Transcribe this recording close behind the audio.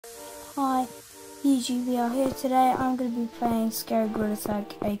Hi YouTube, we are here today. I'm going to be playing Scary Gorilla Tag,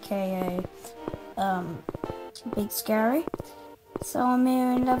 aka Big Scary. So I'm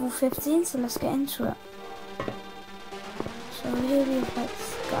here in level 15, so let's get into it. So here we have like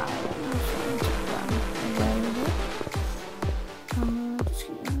Sky.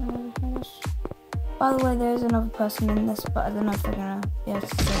 By the way, there is another person in this, but I don't know if they're going to be able to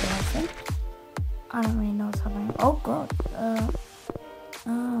say anything. I don't really know what's happening. Oh god.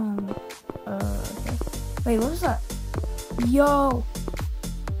 Okay. Wait, what was that? Yo!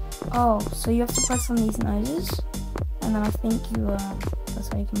 Oh, so you have to press on these noses, and then I think you, that's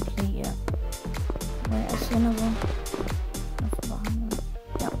how you complete it. Wait, I see another one.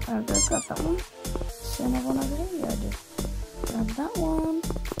 Yep, I'll go grab that one. See another one over here? Yeah, I did. Grab that one.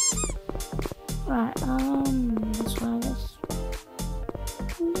 Right, this one, I guess.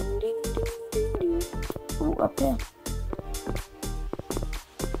 Ding, ding, ding, ding, ding. Oh, up there.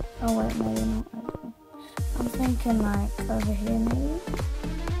 Oh wait, maybe not. I'm thinking like over here maybe.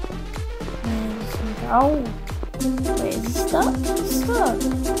 Oh! Wait, is he stuck? He's stuck!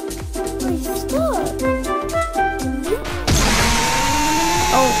 Wait, he's stuck!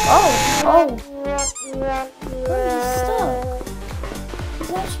 Oh! Wait, he's stuck!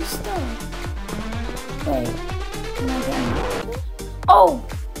 He's actually stuck. Wait, am I getting out? Oh!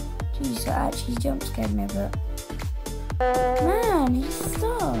 Jeez, that actually jump scared me a bit. Man, he's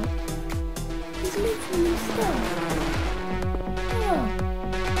stuck. He's literally stuck. Oh.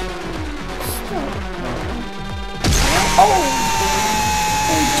 Stuck. Oh!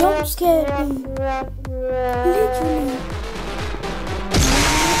 He jump scared me. Literally.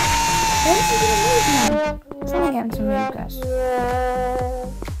 Where is he gonna move now? I'm trying to get him to move, guys.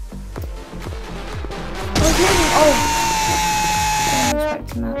 Oh, he's moving. Oh! I wasn't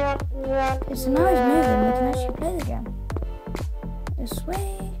expecting that. Okay, so now he's moving. We can actually play the game. This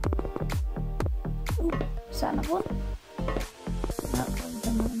way. Ooh, is that another one? No, I've done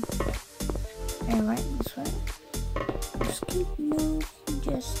that one. Okay, right, this way. Just keep moving,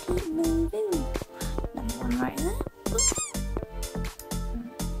 just keep moving. Another one right there.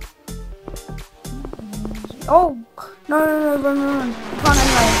 Oh! No, run. You can't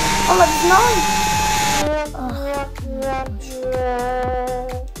anyway. Oh, look, it's 9! Oh,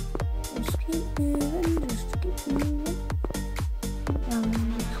 just keep moving, just keep moving.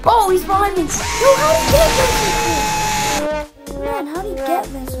 Oh, he's behind me! No, how did he get there so quick? Man, how did he get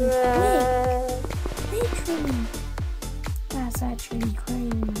there so quick? Literally. That's actually crazy.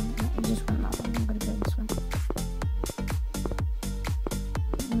 He just went that way. I'm gonna go this way.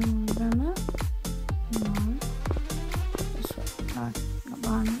 Down there? No. This way. No, not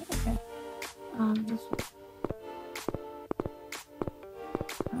behind me. Okay. This way.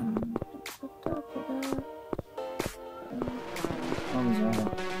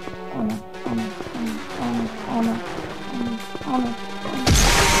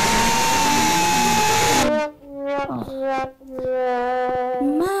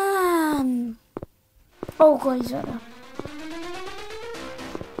 Man! Oh god, he's right there.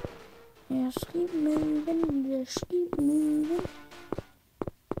 Just keep moving, just keep moving.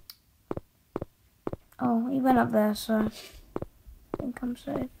 Oh, he went up there, so I think I'm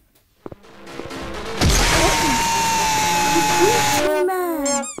safe. He juked me, man!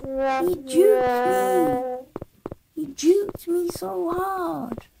 He juked me! He juked me so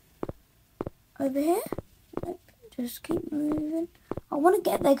hard! Over here? Nope. Just keep moving. I want to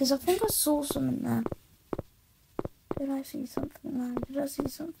get there because I think I saw something there. Did I see something there? Did I see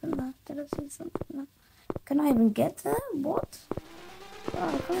something there? Did I see something there? Can I even get there? What? Oh,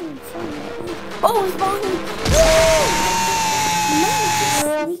 I can't even find it. Oh, he's behind me! Man,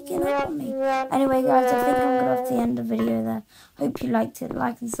 he's sneaking up on me. Anyway, guys, I think I'm going to have to end the video there. Hope you liked it.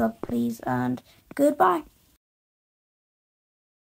 Like and sub, please. And goodbye.